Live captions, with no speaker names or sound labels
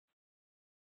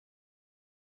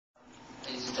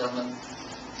and gentlemen.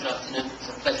 Good afternoon. It's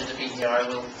a pleasure to be here. I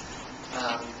will,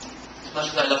 as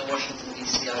much as I love Washington,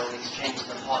 D.C., I will exchange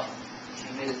the hot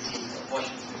humidity of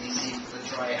Washington, D.C. for the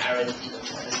dry, arid heat of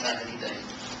Kurdistan any day.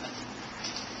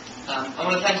 I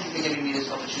want to thank you for giving me this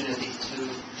opportunity to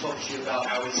talk to you about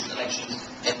our recent elections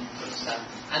in Kurdistan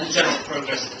and the general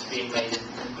progress that's being made in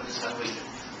the Kurdistan region.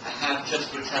 I have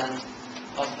just returned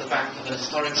off the back of an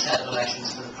historic set of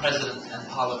elections for the President and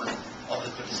Parliament of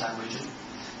the Kurdistan region.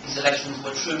 These elections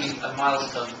were truly a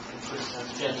milestone in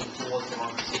Kurdistan's journey towards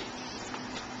democracy.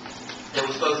 There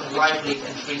was both a lively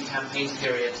and free campaign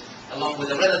period, along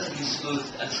with a relatively smooth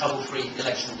and trouble-free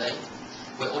election day,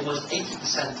 where almost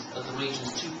 80% of the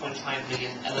region's 2.5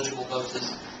 million eligible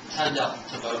voters turned out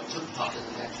to vote, took part in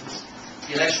the elections.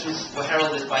 The elections were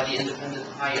heralded by the Independent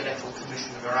High Electoral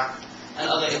Commission of Iraq and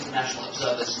other international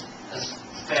observers as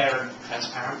fair and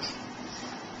transparent.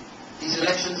 These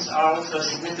elections are also a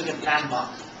significant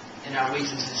landmark in our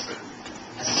region's history,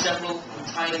 as several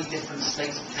entirely different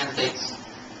slates of candidates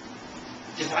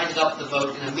divided up the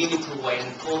vote in a meaningful way in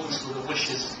accordance with the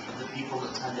wishes of the people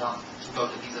that turned out to vote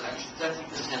in these elections.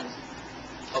 30%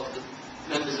 of the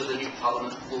members of the new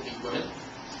parliament will be women.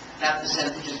 That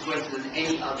percentage is greater than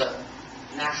any other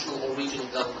national or regional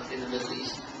government in the Middle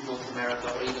East, North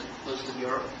America, or even most of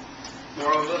Europe.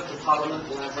 Moreover, the parliament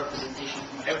will have representation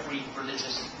from every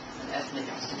religious and ethnic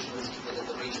constituency within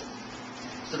the region.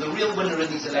 So the real winner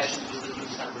in these elections was the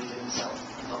Kurdistan region itself,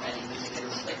 and not any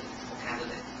particular state or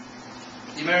candidate.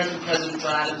 The American President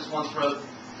John Adams once wrote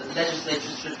that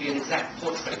legislatures should be an exact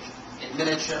portrait in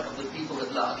miniature of the people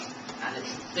at large, and it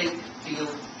should think, feel,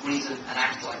 reason, and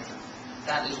act like them.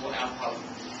 That is what our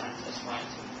parliament is trying to aspire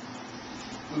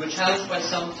to. We were challenged by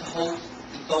some to hold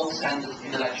the gold standard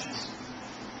in elections.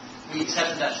 We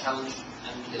accepted that challenge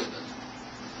and we delivered.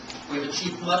 We have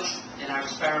achieved much in our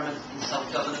experiment in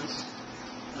self-governance,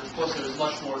 and of course there is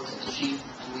much more to achieve,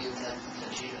 and we intend to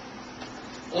achieve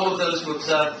it. All of those who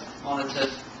observed, monitored,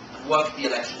 and worked the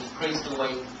elections praised the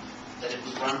way that it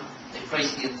was run. They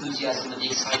praised the enthusiasm and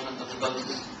the excitement of the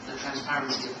voters, the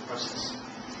transparency of the process.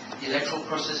 The electoral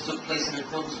process took place in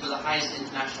accordance with the highest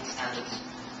international standards,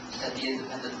 said the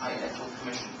Independent High Electoral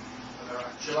Commission of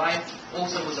Iraq. July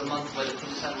also was a month where the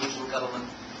Kurdistan regional government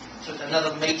took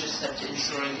another major step to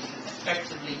ensuring it can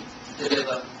effectively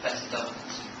deliver better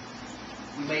governance.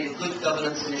 We made a good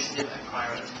governance initiative a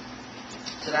priority.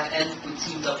 To that end, we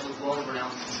teamed up with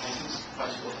world-renowned consultants,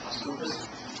 PricewaterhouseCoopers,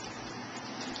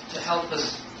 to help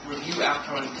us review our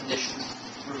current conditions,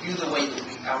 review the way that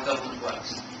our government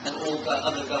works, and all the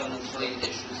other governance-related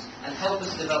issues, and help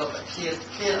us develop a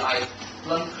clear-eyed,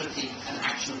 blunt critique and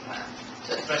action plan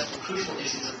to address the crucial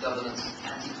issues of governance,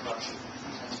 anti-corruption,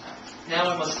 and transparency. Now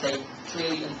I must say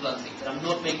clearly and bluntly that I'm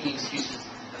not making excuses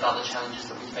about the challenges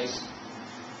that we face.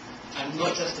 I'm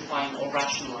not justifying or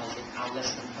rationalizing our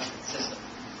less than perfect system,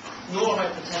 nor am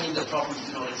I pretending that problems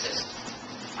do not exist.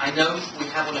 I know we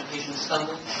have on occasion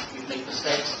stumbled, we've made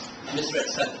mistakes, and misread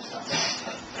circumstances.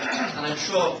 And I'm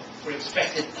sure we're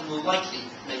expected and will likely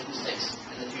make mistakes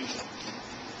in the future.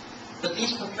 But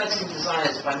these perplexing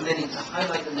desires by many to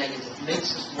highlight the negative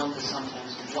makes us wonder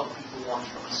sometimes what people want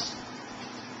from us.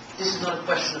 This is not a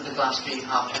question of the glass being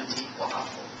half empty or half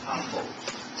full.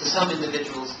 To some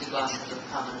individuals, the glass has a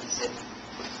permanent zip.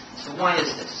 So why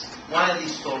is this? Why are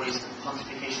these stories and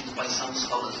pontifications by some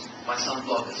scholars, by some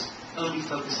bloggers, only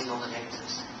focusing on the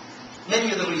negatives?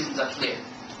 Many of the reasons are clear.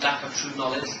 Lack of true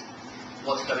knowledge,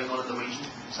 what's going on in the region.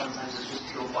 Sometimes it's just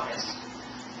pure bias.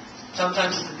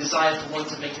 Sometimes it's the desire to want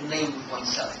to make a name of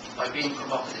oneself by being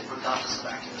provocative regardless of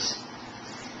accuracy.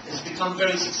 It has become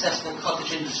very successful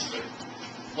cottage industry,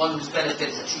 one whose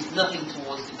benefits achieve nothing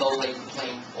towards the goal they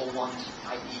proclaim or want,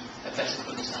 i.e. a better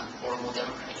Kurdistan or a more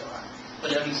democratic Iraq,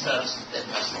 but only serves their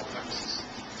personal purposes.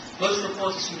 Most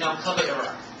reporters who now cover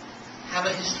Iraq have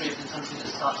a history of the country that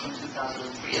starts from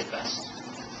 2003 at best.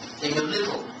 They know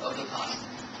little of the past,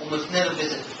 almost never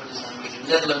visit the Kurdistan region,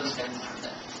 let alone spend time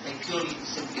there. They purely and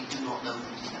simply do not know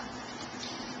Kurdistan.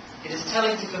 It is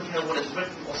telling to compare what is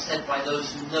written or said by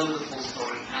those who know the full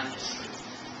story and history.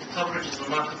 The coverage is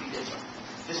remarkably different.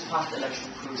 This past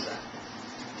election proves that.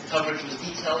 The coverage was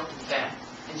detailed and fair,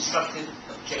 instructive,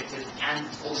 objective, and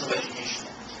also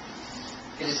educational.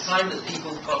 It is time that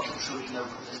people got to truly know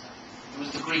Kurdistan. It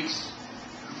was the Greeks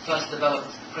who first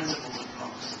developed the principles of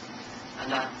democracy,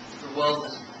 and that the world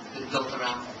has been built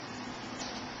around them.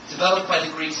 Developed by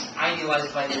the Greeks,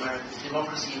 idealized by the Americans,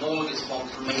 democracy in all of its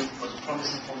forms remains the most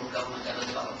promising form of government ever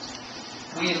developed.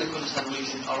 We in the Kurdistan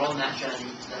region are on that journey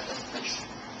to that destination.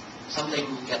 Someday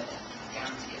we will get there, I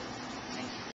guarantee it.